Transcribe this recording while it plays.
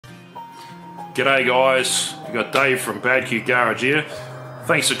G'day guys, you got Dave from badqgarage here.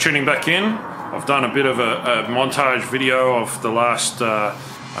 Thanks for tuning back in. I've done a bit of a montage video of the last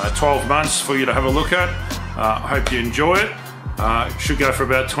 12 months for you to have a look at. I hope you enjoy it. It should go for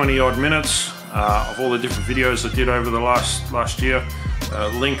about 20 odd minutes of all the different videos I did over the last year.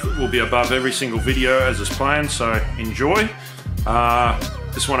 Link will be above every single video as is planned, so enjoy.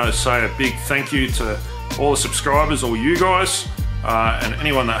 Just want to say a big thank you to all the subscribers, all you guys. And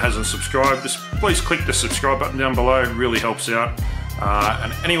anyone that hasn't subscribed, just please click the subscribe button down below, it really helps out.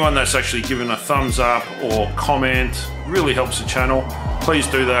 And anyone that's actually given a thumbs up or comment, really helps the channel. Please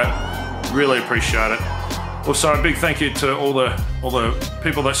do that, really appreciate it. Also a big thank you to all the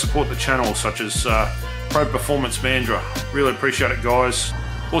people that support the channel, such as Pro Performance Mandra, really appreciate it guys.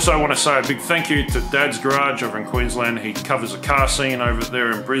 Also I want to say a big thank you to Dad's Garage over in Queensland. He covers the car scene over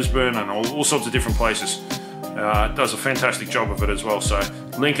there in Brisbane and all sorts of different places. Does a fantastic job of it as well, so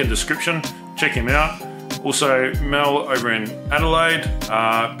link in description, check him out. Also Mel over in Adelaide,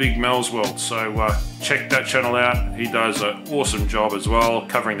 Big Mel's World, so check that channel out. He does an awesome job as well,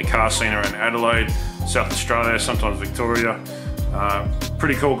 covering the car scene around Adelaide, South Australia, sometimes Victoria.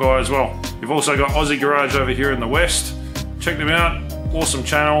 Pretty cool guy as well. You've also got Aussie Garage over here in the West. Check them out, awesome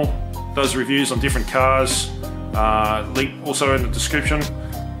channel, does reviews on different cars. Link also in the description.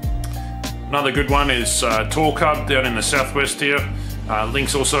 Another good one is Torque Hub down in the southwest here.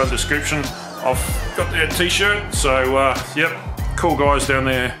 Links also in the description. I've got their t-shirt, so yep, cool guys down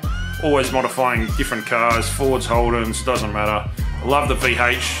there. Always modifying different cars, Fords, Holdens, doesn't matter. I love the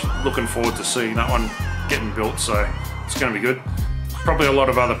VH, looking forward to seeing that one getting built, so it's going to be good. Probably a lot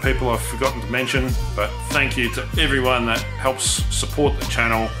of other people I've forgotten to mention, but thank you to everyone that helps support the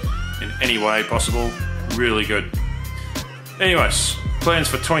channel in any way possible. Really good. Anyways, plans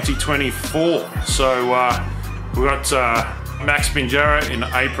for 2024. So we've got Max Pinjarra in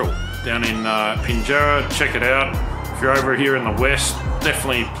April down in Pinjarra. Check it out. If you're over here in the West,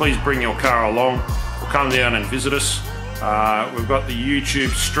 definitely please bring your car along or come down and visit us. We've got the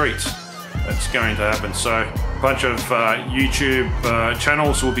YouTube Street that's going to happen. So a bunch of YouTube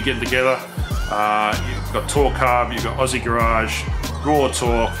channels will be getting together. You've got Torque Hub, you've got Aussie Garage,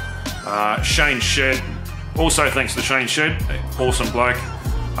 roartorque, Shane Shed. Also thanks to Shane Shed, awesome bloke.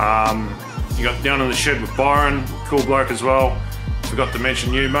 You got Down in the Shed with Byron, cool bloke as well. Forgot to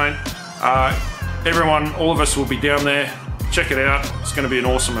mention you, mate. Everyone, all of us will be down there. Check it out, it's going to be an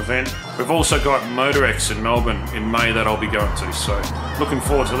awesome event. We've also got motorex in Melbourne in May that I'll be going to, so looking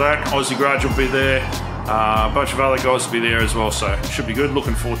forward to that. Aussie Garage will be there, a bunch of other guys will be there as well, so it should be good,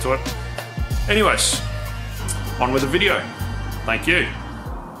 looking forward to it. Anyways, on with the video. Thank you.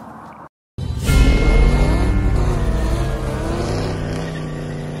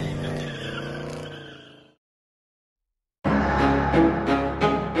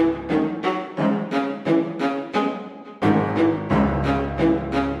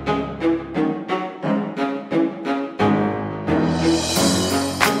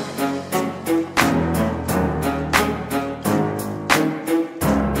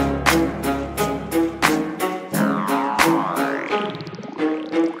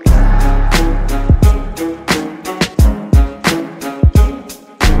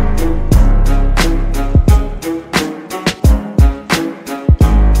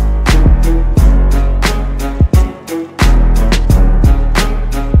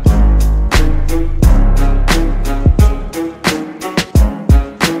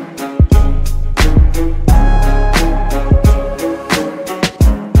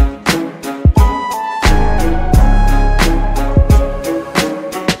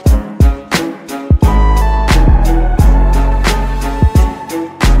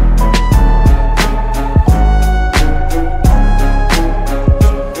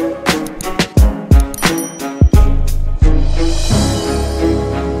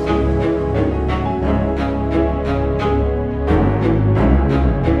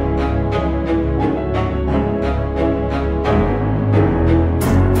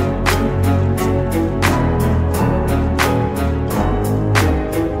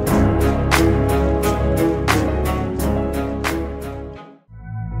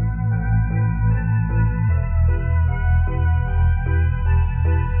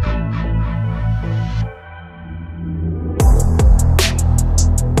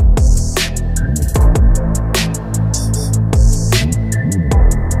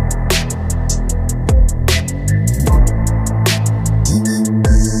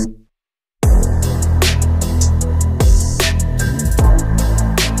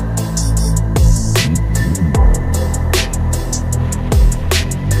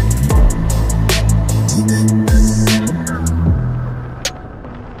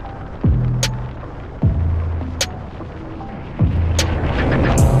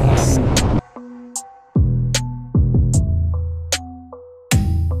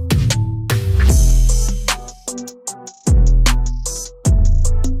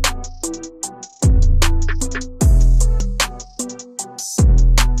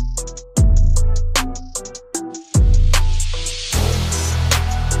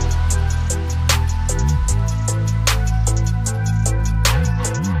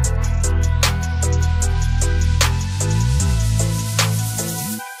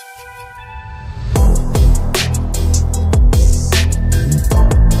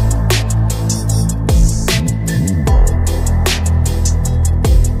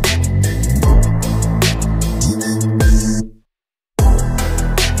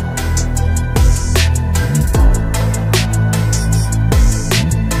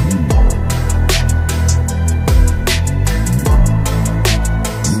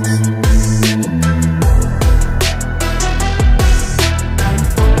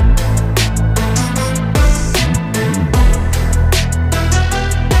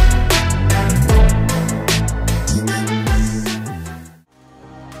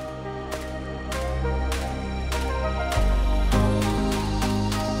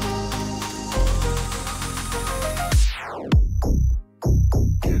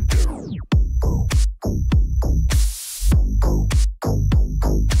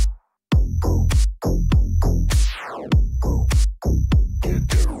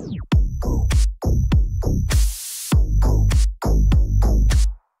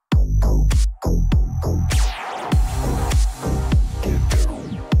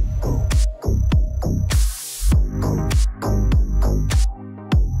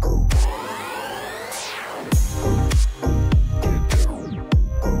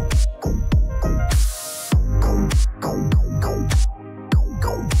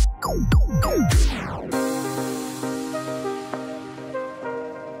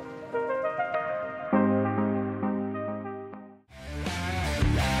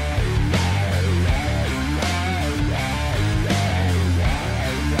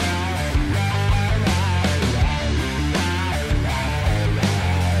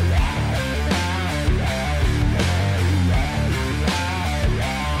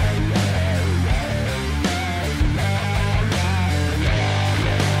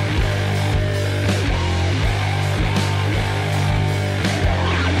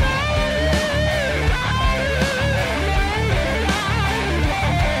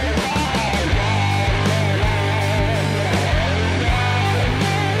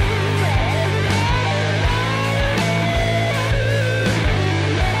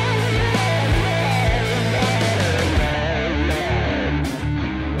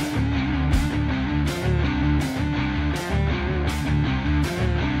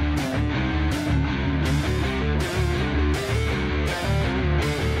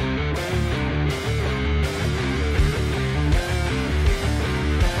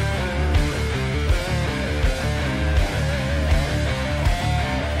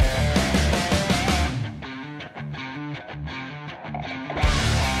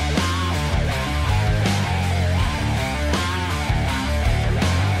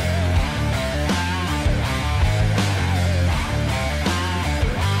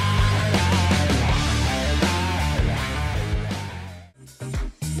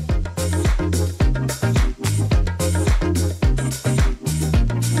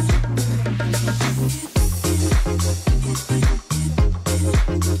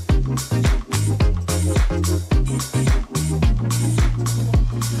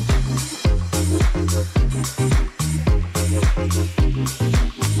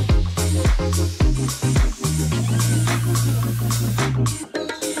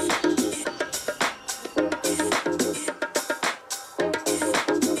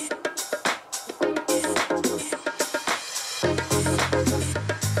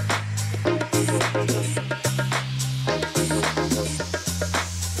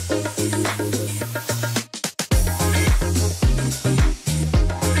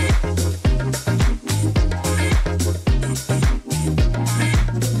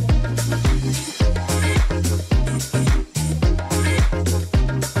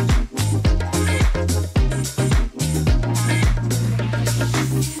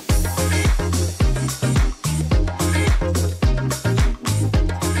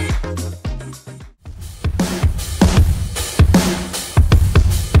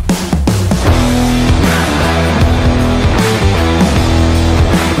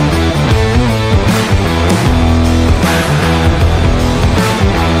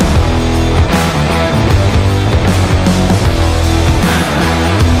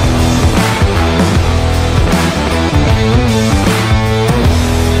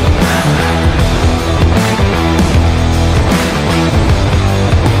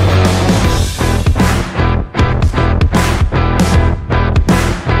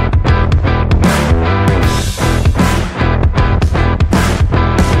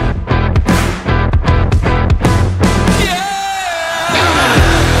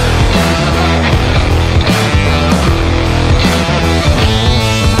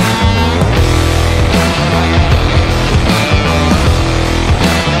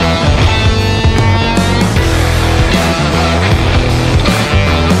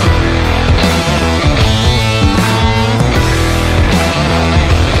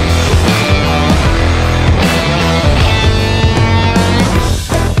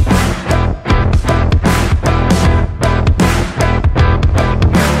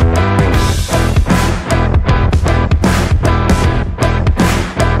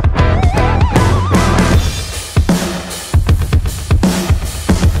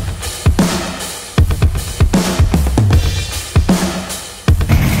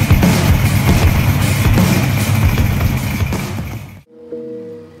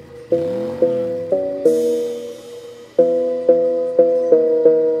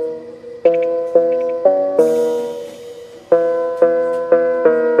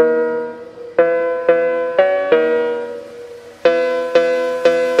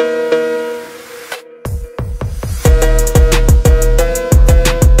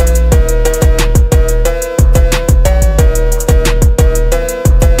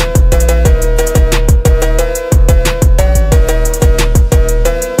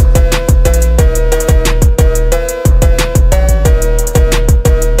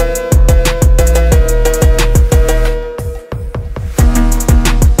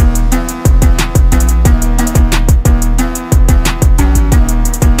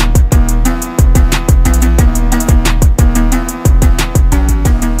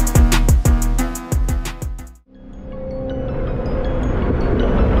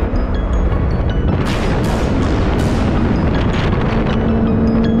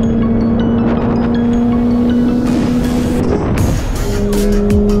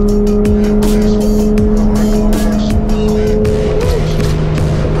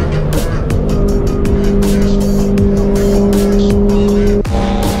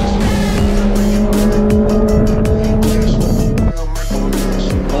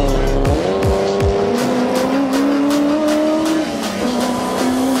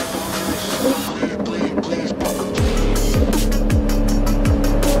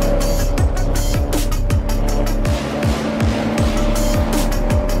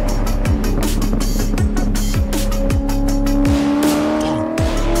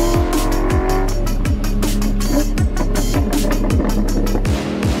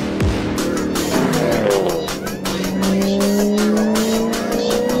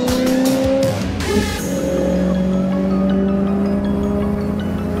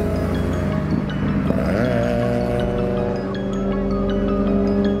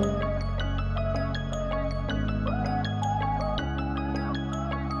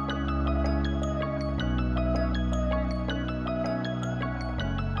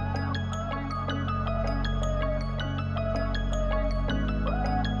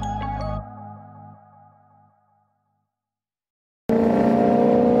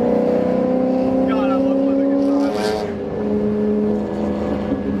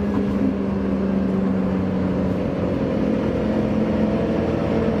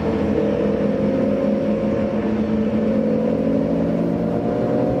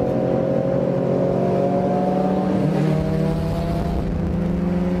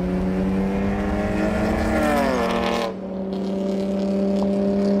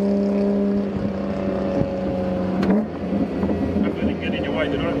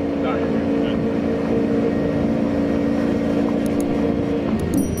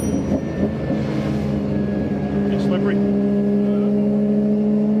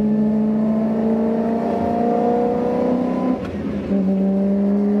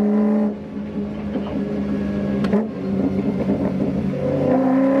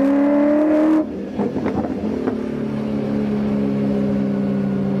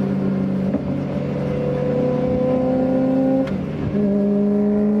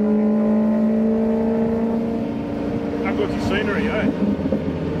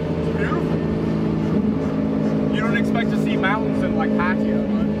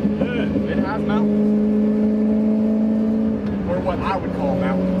 drive mountains. Or what I would call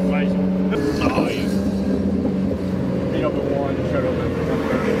mountains. Oh, yeah. The other one showed up at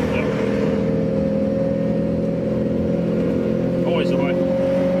Yep. Always the way.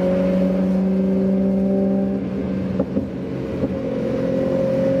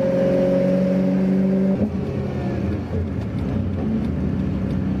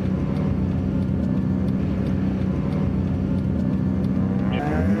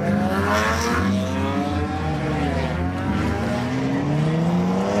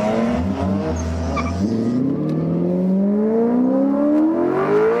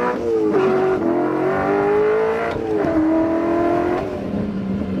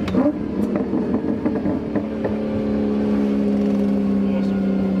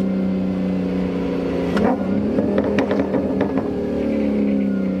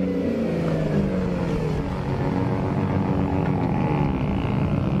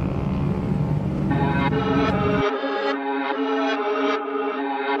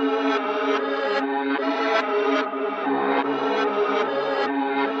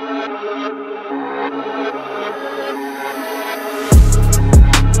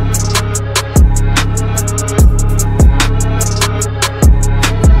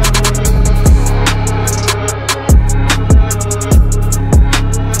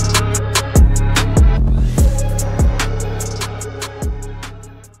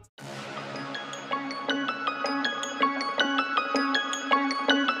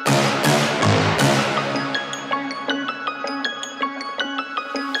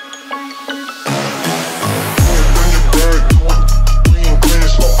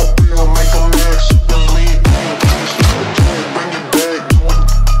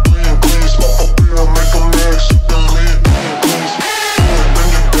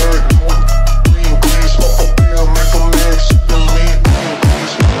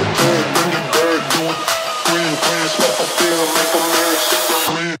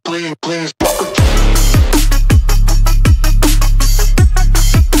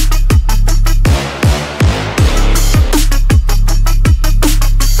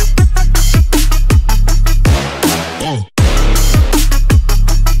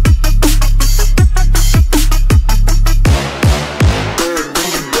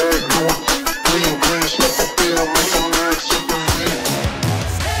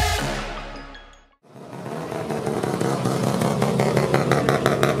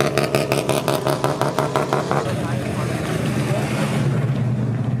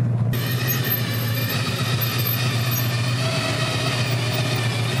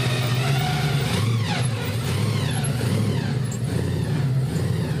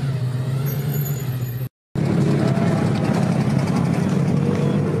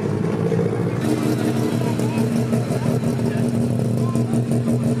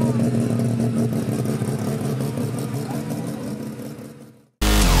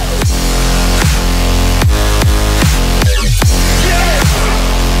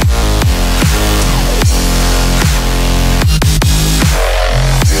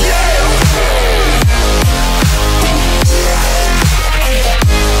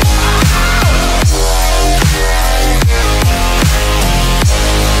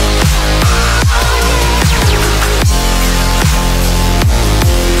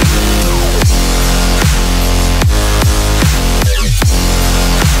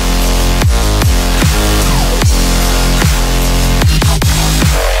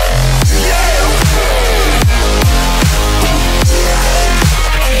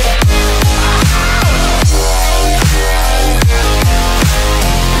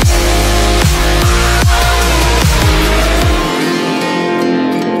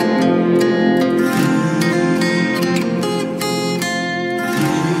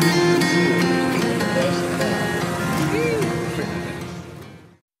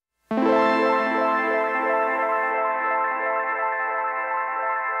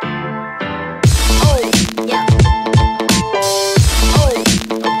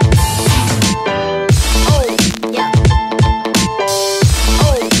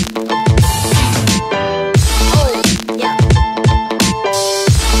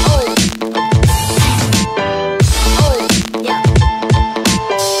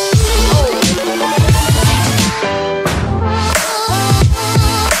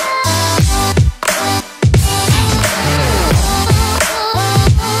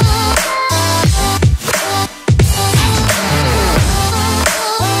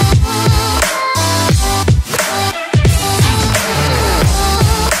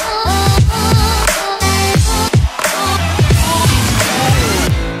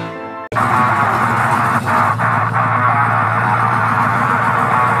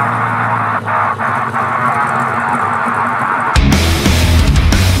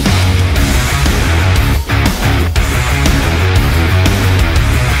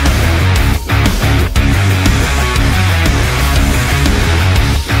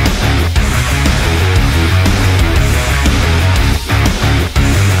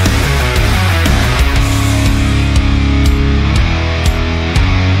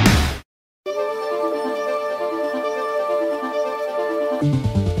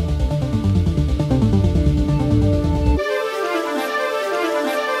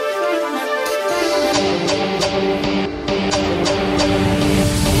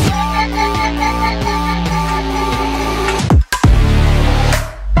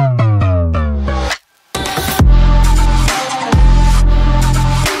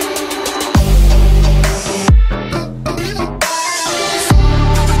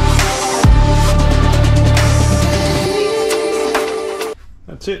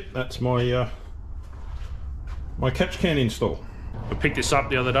 That's it. That's my my catch can install. I picked this up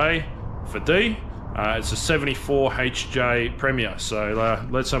the other day for D. It's a 74 HJ Premier. So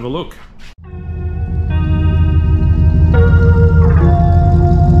let's have a look.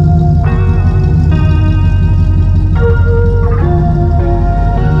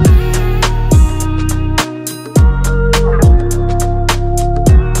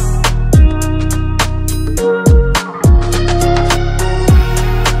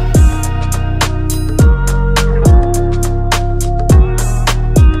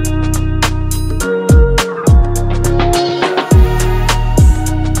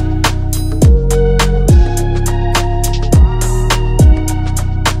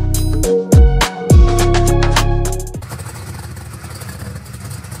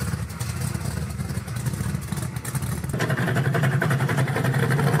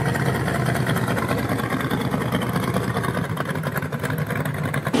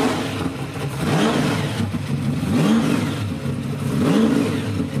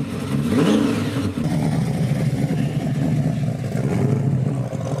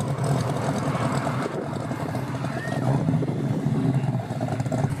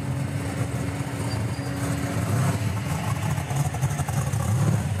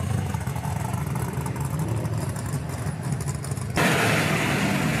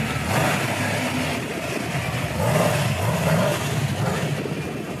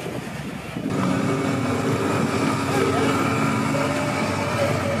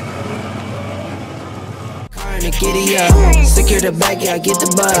 Giddy up, secure the back, yeah, I get the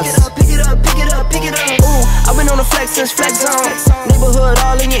bus. Pick it up, pick it up, pick it up, pick it up. Ooh, I've been on the flex since flex zone. Neighborhood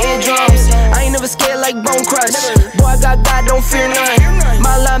all in your eardrums. I ain't never scared like Bone Crush. Boy, I got God, don't fear none.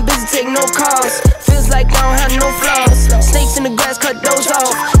 My line busy, take no calls. Feels like I don't have no flaws. Snakes in the grass, cut those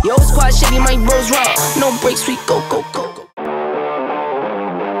off. Yo, squad shady, my bros raw. No breaks, we go, go, go, go.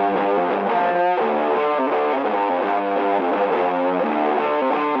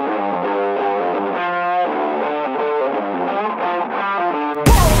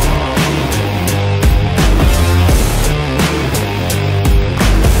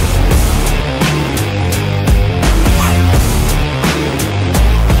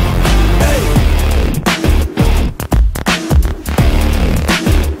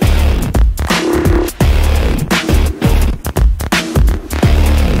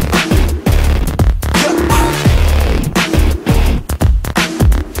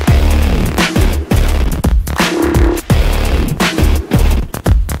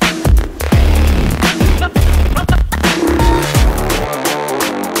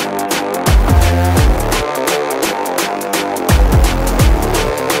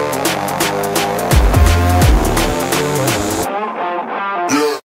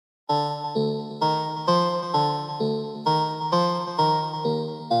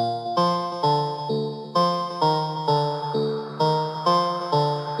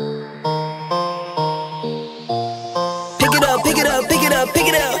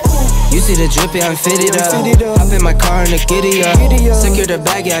 You see the drip, yeah, I'm fitted up. Hop in my car and the giddy up. Secure the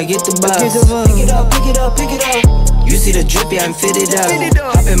bag, yeah, I get the bus. Pick it up, pick it up, pick it up. You see the drip, yeah, I'm fitted up.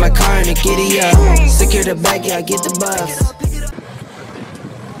 Hop in my car and the giddy up. Secure the bag, yeah, I get the bus.